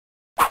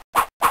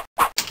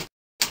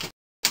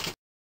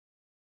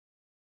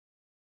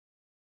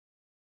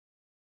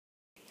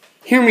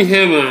Here we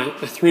have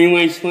a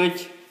three-way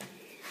switch,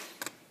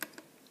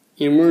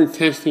 and we're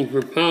testing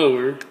for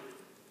power.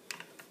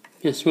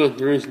 Guess what?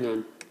 There is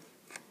none.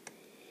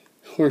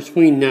 Of course,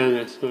 we know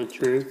that's not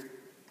true.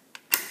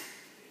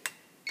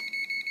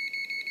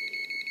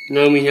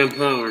 Now we have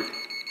power.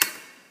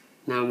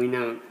 Now we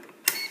know.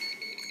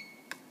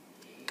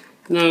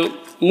 Now,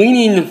 we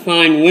need to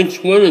find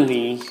which one of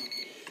these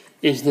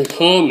is the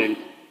common.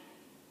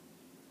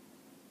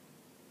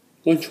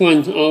 Which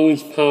one's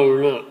always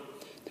powered up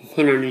to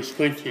put our new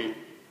switch in.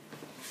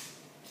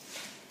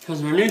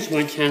 Because our new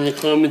switch has a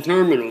common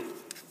terminal.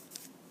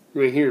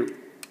 Right here.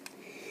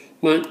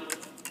 But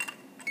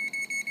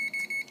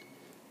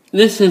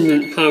this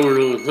isn't powered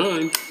all the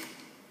time.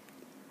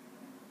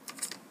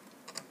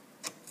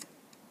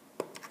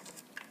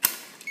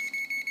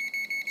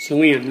 So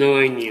we have no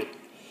idea.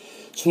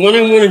 So what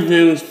I want to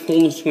do is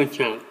pull the switch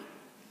out.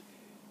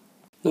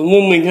 Now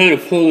when we go to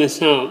pull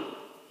this out,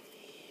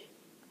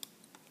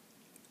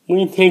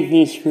 we take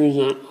these screws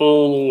out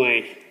all the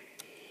way.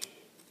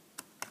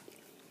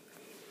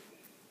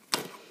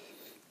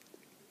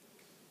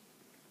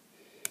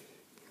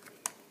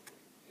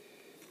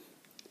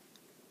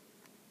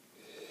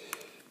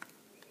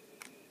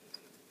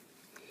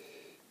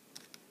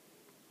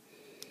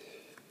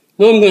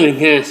 Now I'm going to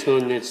guess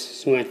on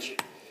this switch.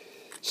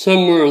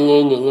 Somewhere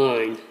along the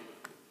line,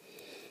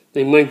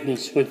 they might be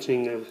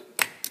switching a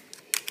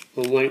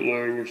white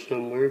wire here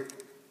somewhere.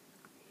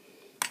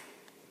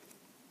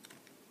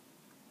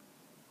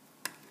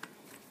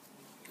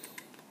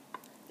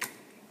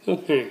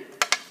 Okay.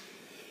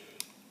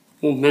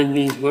 We'll bend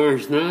these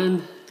wires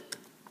down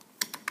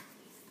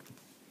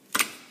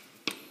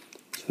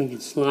so we can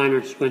slide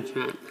our switch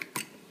on.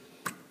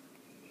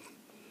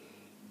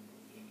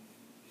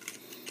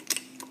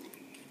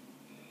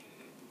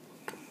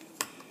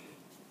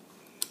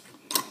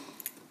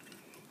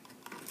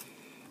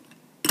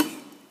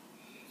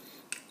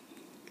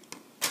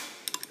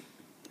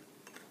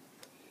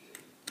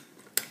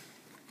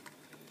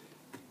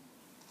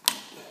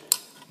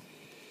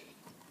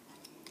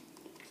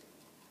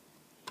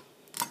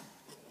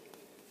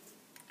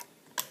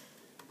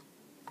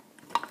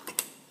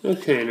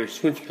 Okay, and our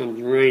switch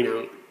comes right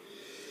out.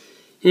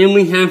 And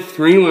we have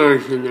 3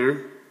 wires in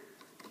there.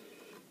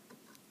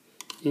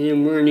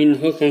 And we're going to need to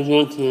hook those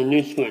onto the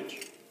new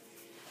switch.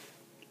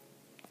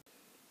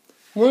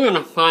 We're going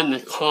to find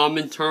the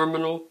common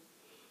terminal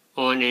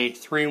on a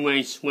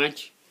 3-way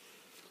switch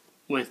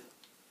with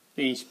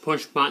these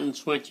push button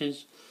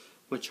switches,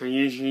 which are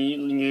usually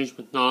used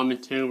with NAMA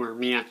 2 or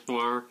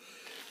VX-wire.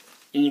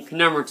 And you can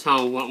never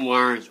tell what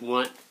wire is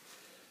what.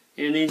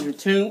 And these are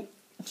two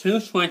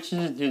switches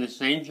that do the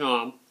same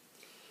job,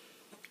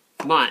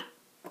 but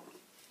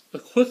a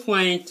quick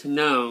way to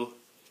know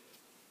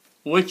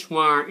which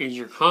wire is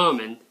your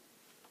common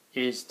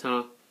is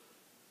to,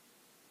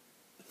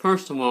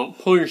 first of all,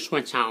 pull your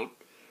switch out,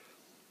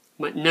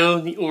 but know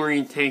the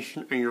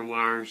orientation of your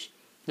wires.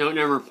 Don't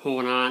ever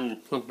pull it on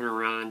and flip it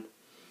around.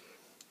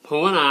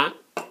 Pull it out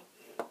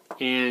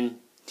and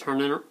turn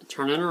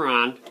it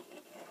around.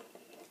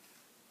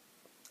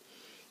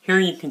 Here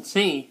you can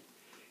see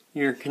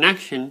your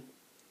connection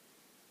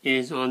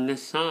is on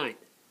this side,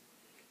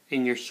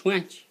 and your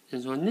switch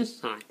is on this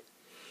side,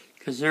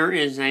 because there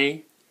is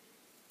a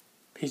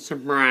piece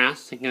of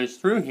brass that goes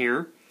through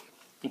here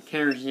and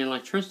carries the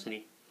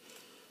electricity.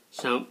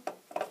 So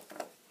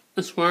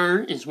this wire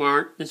is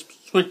wired, this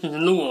switch is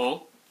in the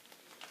wall,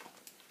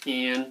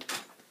 and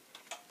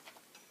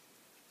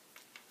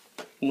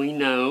we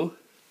know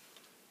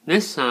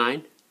this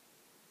side,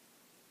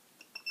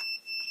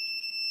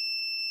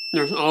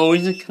 there's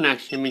always a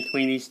connection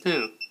between these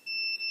two.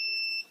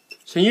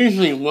 So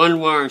usually one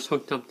wire is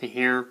hooked up to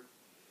here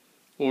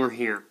or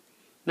here.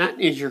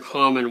 That is your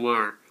common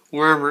wire,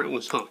 wherever it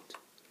was hooked.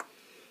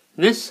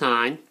 This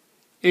side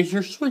is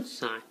your switch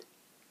side.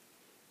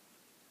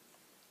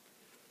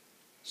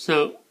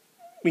 So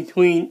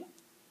between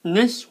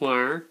this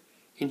wire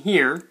and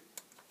here,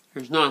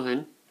 there's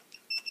nothing.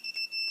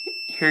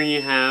 Here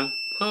you have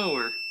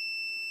power,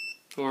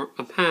 or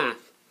a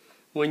path.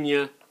 When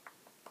you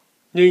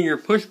do your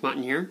push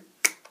button here,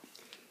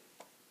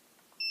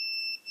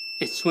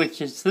 it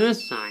switches to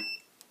this side,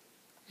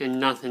 and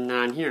nothing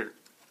down here.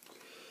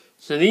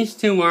 So these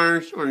 2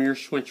 wires are your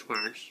switch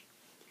wires.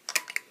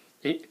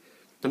 The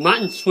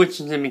button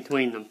switches in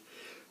between them.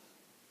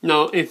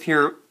 Now, if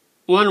your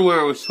one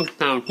wire was hooked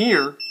down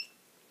here,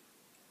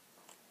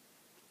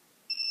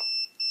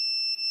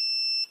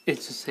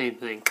 it's the same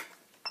thing.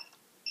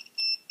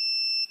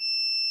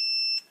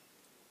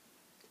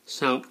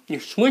 So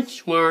your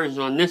switch wire is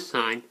on this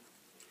side,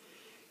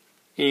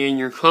 and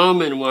your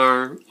common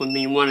wire would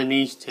be one of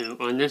these 2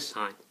 on this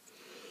side.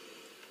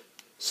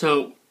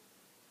 So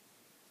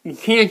you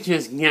can't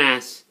just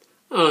guess,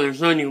 oh,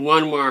 there's only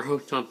one wire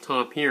hooked up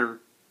top here,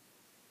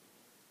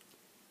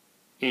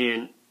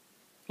 and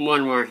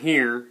one wire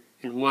here,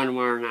 and one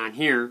wire not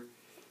here.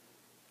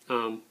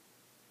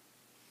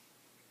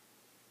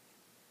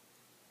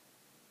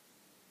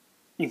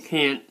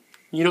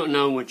 You don't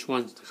know which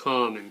one's the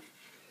common.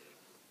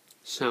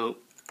 So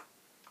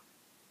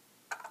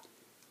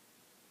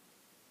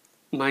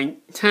by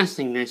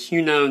testing this,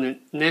 you know that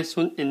this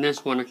one and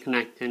this one are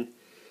connected,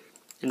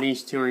 and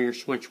these two are your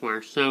switch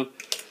wires. So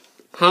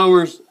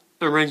power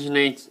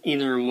originates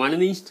either in one of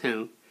these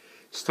two,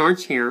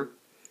 starts here,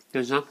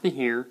 goes up to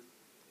here,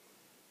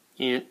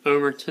 and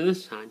over to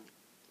this side.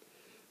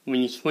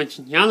 When you switch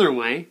it the other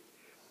way,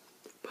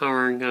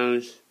 power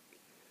goes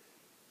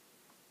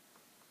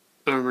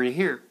over to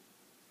here.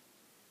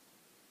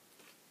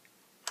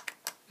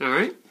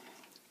 Alright?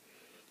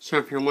 So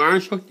if your wire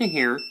is hooked to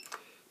here,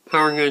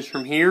 power goes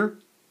from here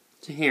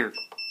to here.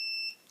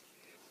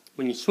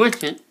 When you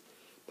switch it,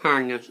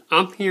 power goes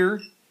up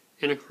here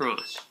and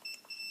across.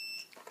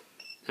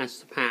 That's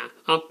the path,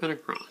 up and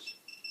across.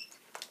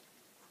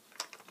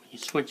 When you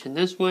switch it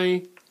this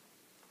way,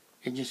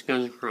 it just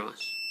goes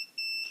across.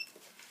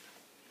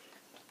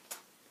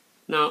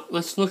 Now,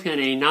 let's look at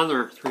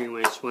another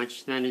three-way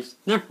switch that is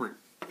different.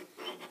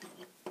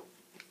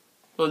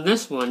 On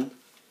this one,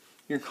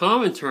 your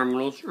common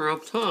terminals are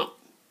up top,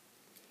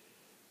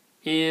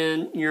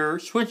 and your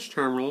switch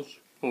terminals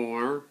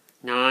are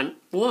down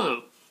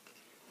below.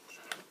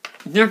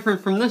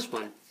 Different from this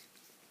one.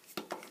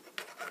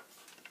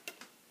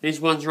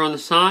 These ones are on the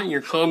side,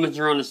 your commons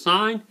are on the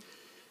side,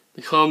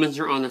 the commons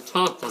are on the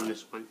top on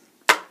this one.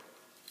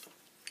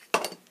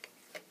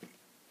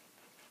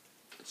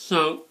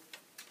 So,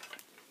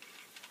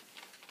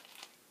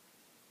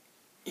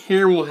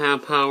 here we'll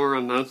have power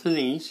on both of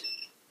these.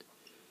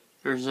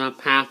 There's a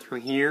path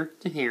from here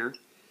to here,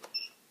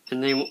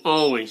 and they will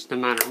always, no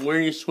matter where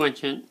you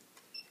switch it,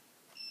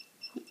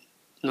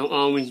 there'll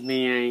always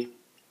be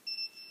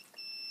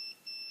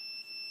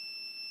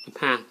a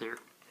path there.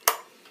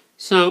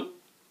 So,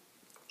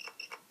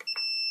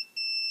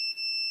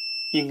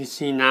 you can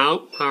see now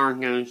power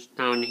goes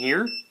down to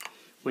here.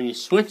 When you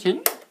switch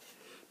it,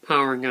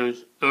 power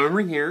goes over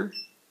here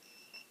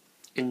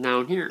and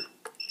down here.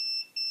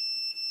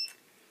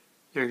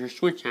 There's your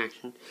switch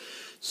action.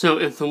 So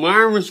if the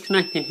wire was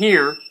connected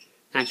here,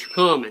 that's your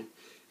common.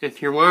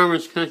 If your wire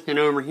was connected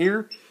over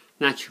here,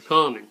 that's your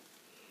common.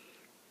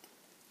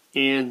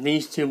 And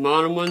these two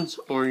bottom ones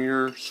are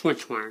your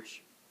switch wires.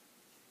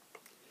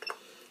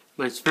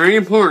 But it's very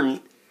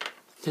important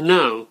to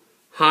know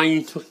how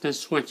you took this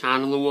switch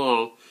out of the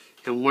wall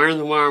and where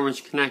the wire was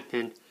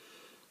connected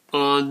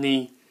on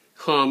the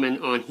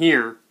common on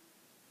here.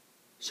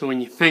 So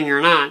when you figure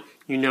it out,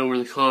 you know where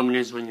the common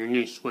is on your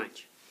new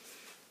switch.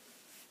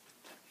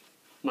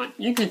 But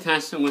you can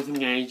test it with a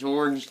gauge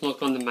or just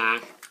look on the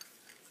back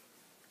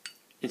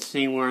and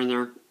see where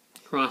they're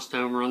crossed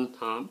over on the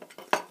top.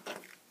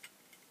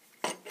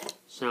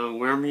 So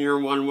wherever your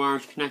one wire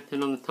is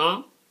connected on the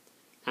top,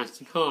 that's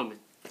the common.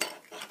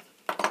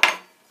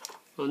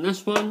 On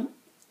this one,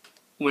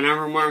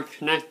 whenever wire is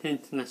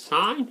connected to the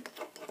side,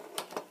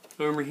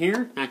 over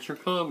here, that's your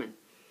common.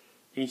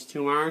 These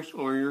two wires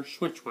are your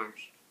switch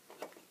wires.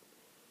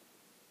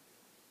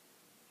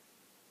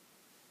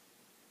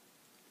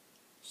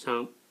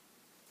 So,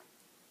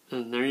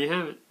 and there you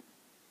have it.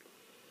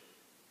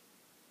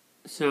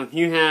 So if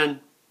you had,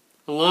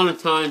 a lot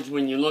of times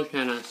when you look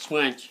at a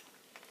switch,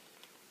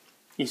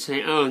 you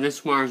say, oh,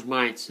 this wire is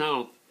by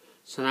itself,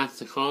 so that's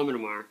the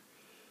common wire.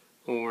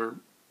 Or,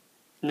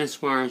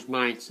 this wire is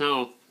by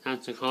itself,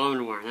 that's the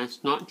common wire.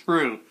 That's not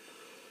true.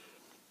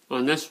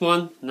 On this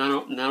one,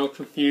 that'll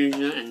confuse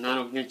you and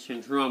that'll get you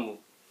in trouble.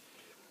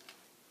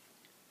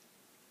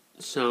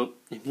 So,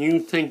 if you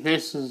think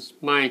this is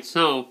by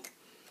itself,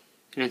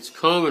 and it's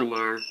common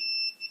wire,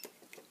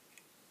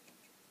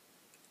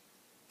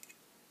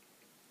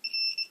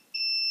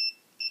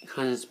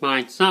 because it's by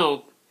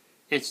itself,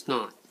 it's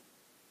not.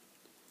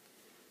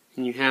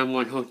 And you have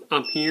one hooked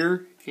up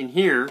here and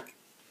here.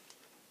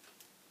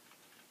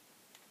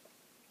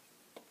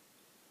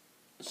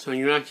 So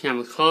you actually have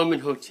a common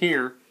hooked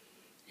here,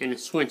 and a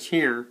switch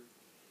here,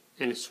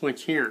 and a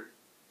switch here.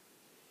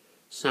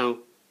 So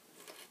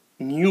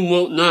you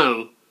won't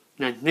know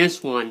that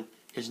this one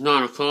is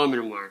not a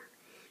common wire.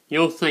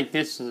 You'll think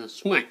this is a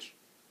switch.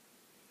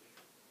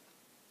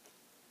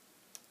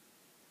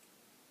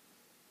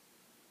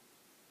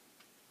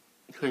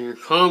 Because your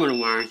common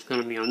wire is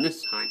going to be on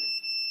this side.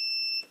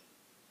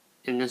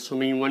 And this will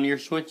be one of your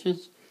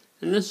switches,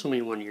 and this will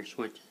be one of your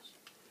switches.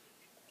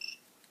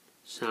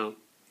 So,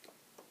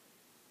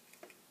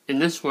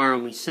 and this wire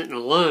will be sitting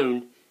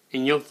alone,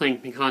 and you'll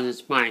think because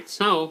it's by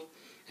itself,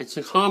 it's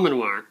a common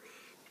wire.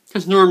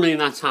 Because normally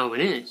that's how it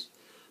is.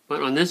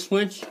 But on this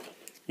switch,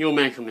 you'll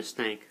make a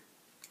mistake.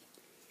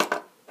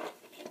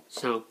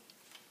 So,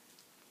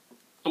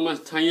 I'm going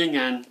to tell you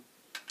again,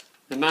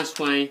 the best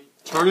way,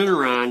 turn it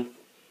around,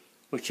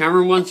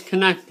 whichever one's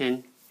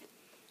connected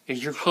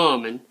is your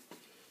common.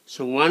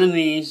 So one of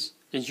these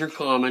is your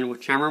common,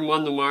 whichever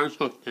one the wire is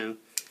hooked to.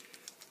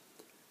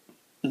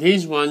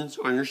 These ones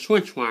are your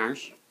switch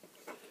wires.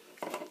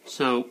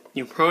 So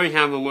you probably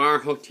have a wire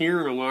hooked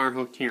here and a wire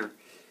hooked here.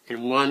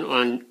 And one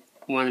on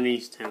one of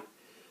these two.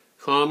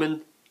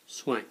 Common,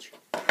 switch.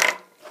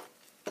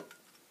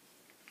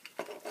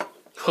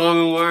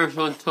 Common wires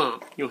on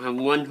top. You'll have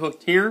one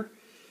hooked here.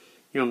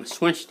 You'll have a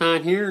switch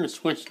down here and a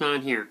switch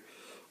down here.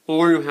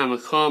 Or you'll have a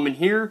common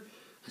here,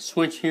 a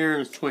switch here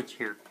and a switch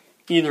here.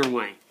 Either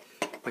way.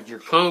 But your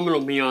common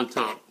will be on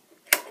top.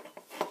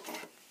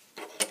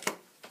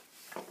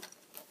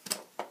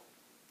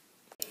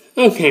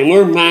 Okay,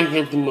 we're back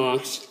at the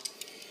box.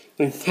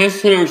 We've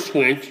tested our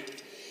switch,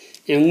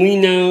 and we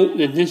know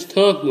that this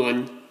top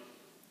one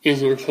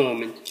is our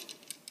common.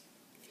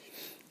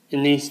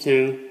 And these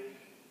two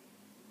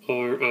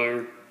are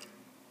our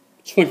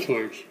switch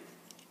wires.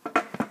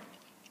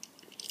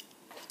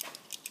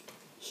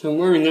 So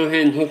we're going to go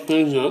ahead and hook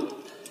those up.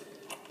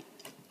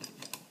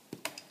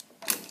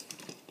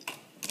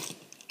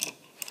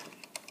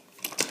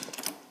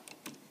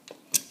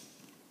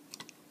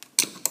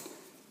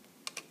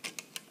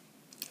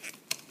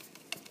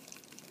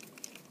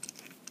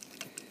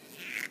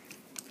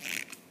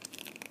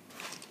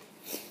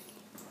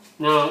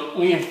 Now,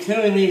 we have two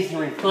of these to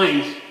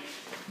replace,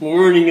 but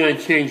we're only going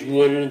to change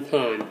one at a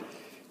time,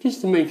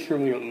 just to make sure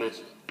we don't mess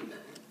up.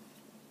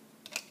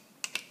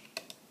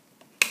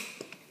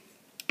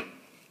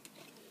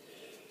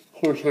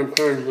 Of course, our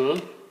power's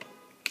off.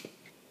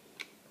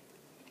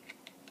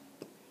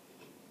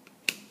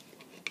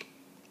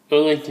 I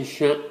like to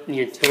shut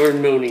the entire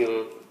mounting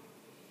off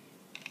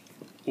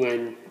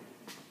when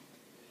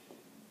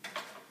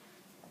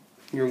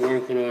you're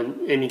working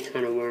on any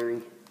kind of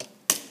wiring.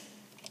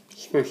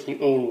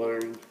 Especially old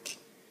wiring.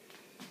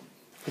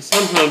 But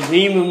sometimes,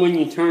 even when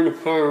you turn the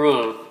power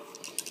off,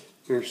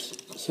 there's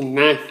some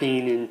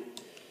mapping in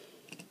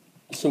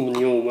some of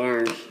the old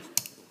wires.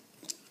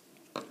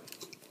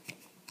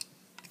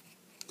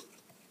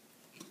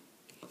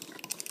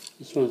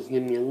 This one's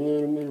giving me a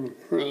little bit of a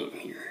problem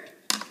here.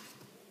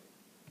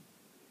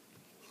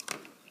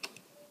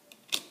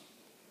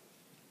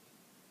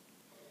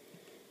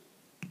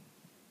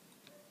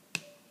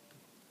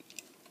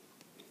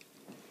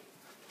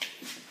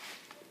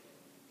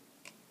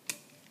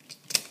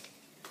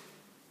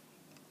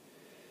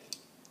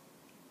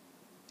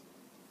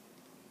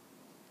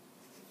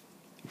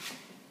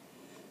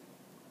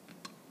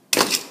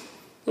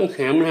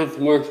 Okay, I'm going to have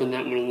to work on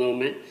that one a little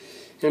bit.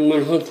 I'm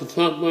going to hook the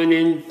top one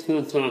in to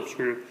the top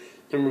screw.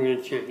 Then we're going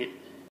to check it.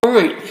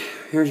 Alright,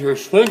 here's our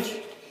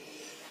switch.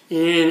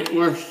 And it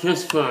works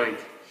just fine.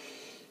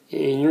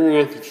 And you're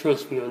going to have to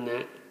trust me on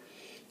that.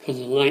 Because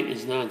the light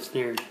is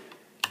downstairs.